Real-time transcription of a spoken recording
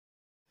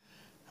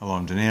Hello,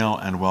 I'm Daniel,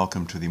 and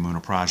welcome to the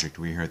Emunah Project.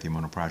 We here at the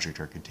Emunah Project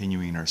are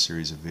continuing our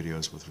series of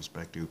videos with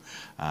respect to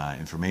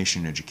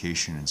information,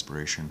 education,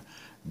 inspiration,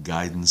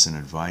 guidance, and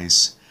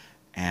advice.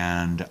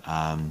 And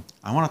I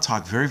want to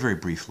talk very, very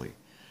briefly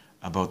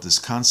about this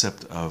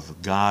concept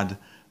of God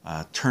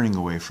turning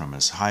away from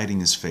us, hiding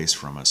His face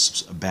from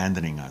us,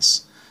 abandoning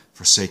us,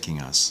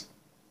 forsaking us.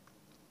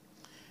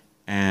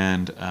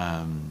 And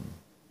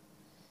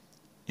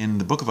in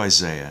the book of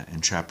Isaiah,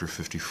 in chapter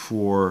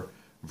 54,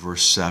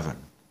 verse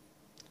 7,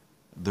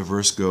 the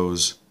verse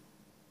goes,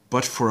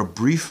 "But for a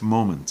brief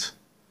moment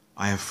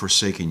I have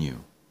forsaken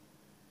you,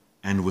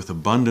 and with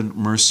abundant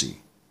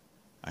mercy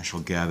I shall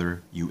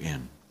gather you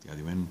in." Gather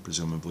you in,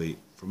 presumably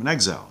from an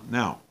exile.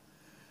 Now,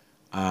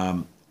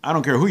 I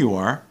don't care who you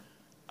are.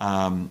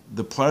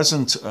 The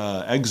present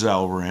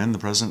exile we're in, the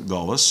present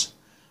Gullus,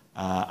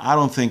 I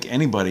don't think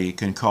anybody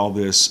can call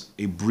this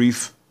a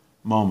brief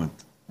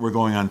moment. We're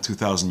going on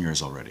 2,000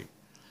 years already.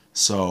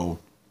 So,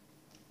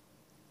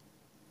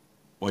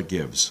 what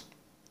gives?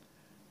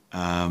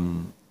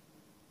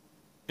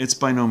 It's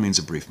by no means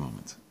a brief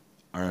moment.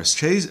 Our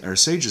sages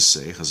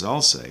say,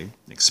 Chazal say,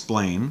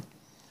 explain,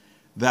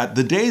 that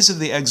the days of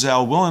the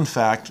exile will in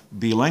fact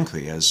be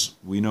lengthy, as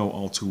we know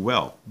all too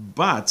well,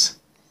 but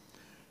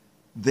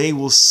they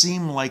will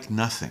seem like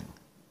nothing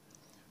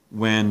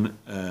when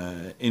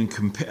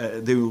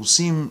they will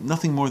seem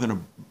nothing more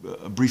than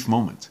a brief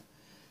moment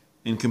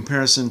in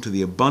comparison to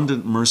the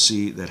abundant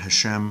mercy that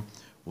Hashem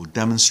will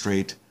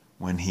demonstrate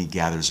when He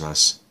gathers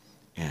us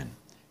in.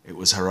 It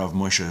was Harav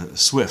Moshe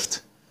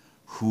Swift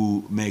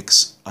who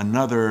makes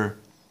another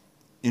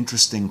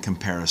interesting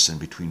comparison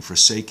between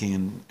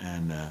forsaking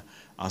and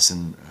us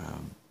in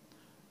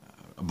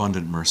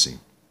abundant mercy.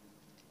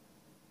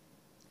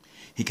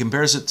 He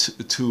compares it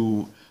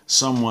to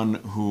someone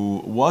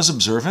who was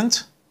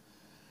observant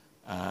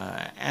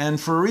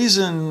and for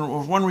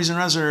one reason or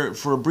another,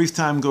 for a brief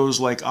time goes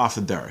like off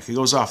the derech. He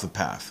goes off the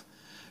path.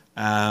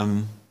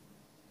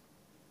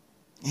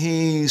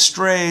 He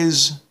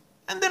strays,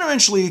 and then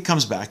eventually he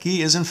comes back.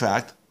 He is, in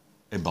fact,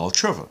 a Baalei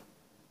Tshuva.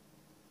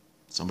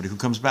 Somebody who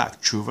comes back.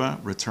 Tshuva,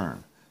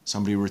 return.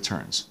 Somebody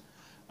returns.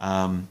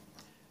 Rav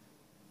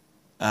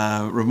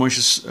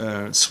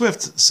Moshe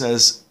Swift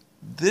says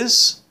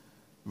this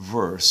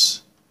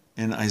verse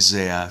in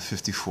Isaiah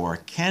 54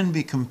 can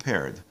be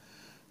compared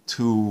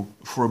to,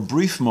 for a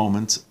brief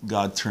moment,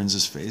 God turns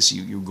His face.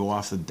 You go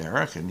off the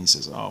derech, and He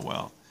says, "Oh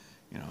well,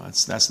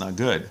 that's not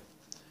good."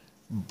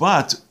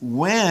 But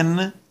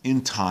when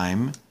in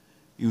time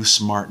you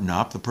smarten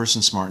up, the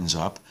person smartens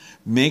up,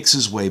 makes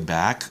his way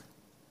back,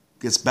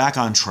 gets back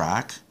on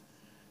track,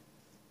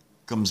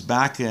 comes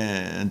back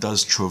and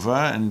does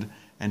tshuva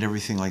and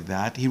everything like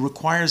that, he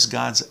requires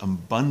God's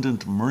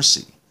abundant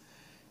mercy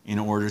in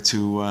order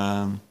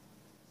to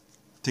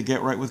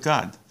get right with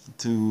God,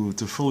 to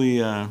fully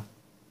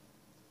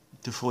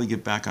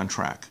get back on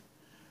track.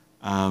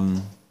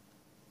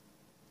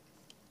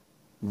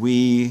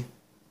 We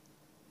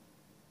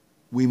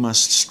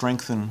must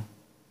strengthen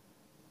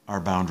our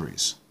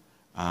boundaries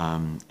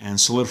and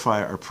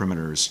solidify our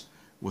perimeters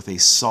with a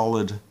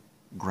solid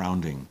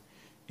grounding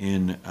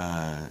in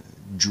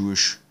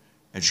Jewish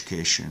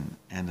education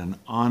and an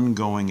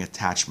ongoing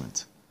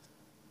attachment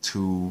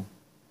to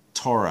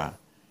Torah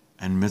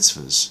and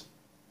mitzvahs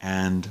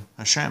and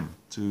Hashem,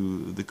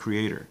 to the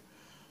Creator.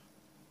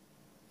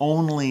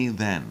 Only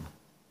then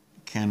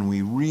can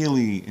we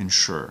really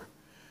ensure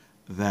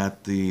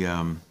that the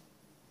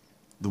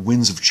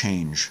winds of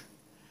change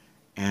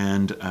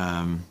and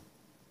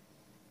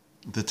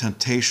the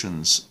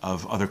temptations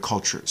of other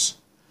cultures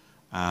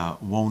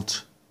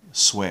won't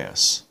sway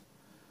us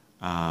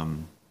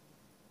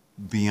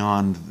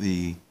beyond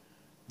the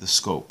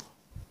scope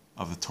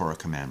of the Torah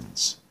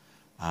commandments.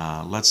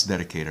 Let's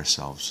dedicate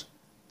ourselves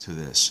to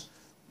this.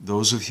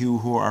 Those of you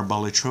who are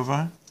Baalei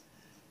Tshuva,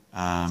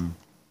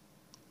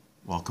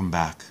 welcome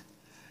back.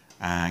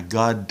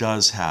 God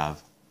does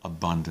have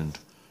abundant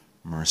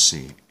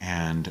mercy,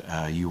 and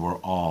you are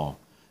all,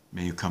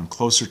 may you come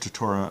closer to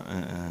Torah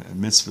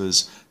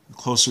mitzvahs,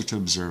 closer to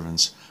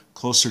observance,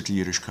 closer to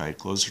Yiddishkeit,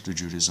 closer to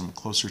Judaism,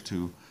 closer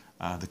to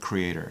the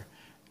Creator.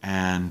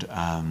 And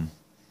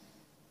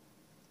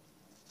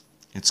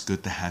it's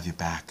good to have you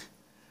back.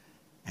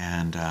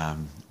 And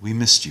we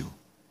missed you.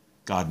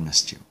 God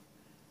missed you.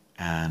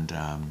 And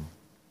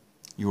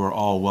you are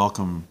all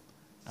welcome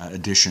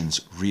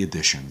re-additions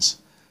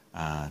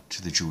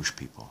to the Jewish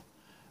people.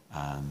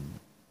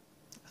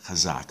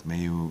 Chazak, may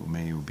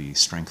you be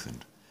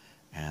strengthened.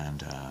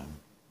 And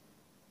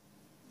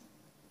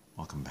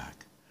welcome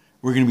back.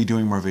 We're going to be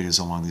doing more videos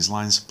along these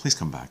lines. Please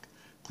come back.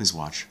 Please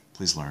watch.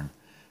 Please learn.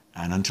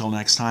 And until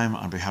next time,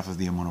 on behalf of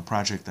the Emunah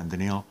Project, I'm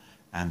Daniel,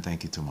 and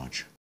thank you too much.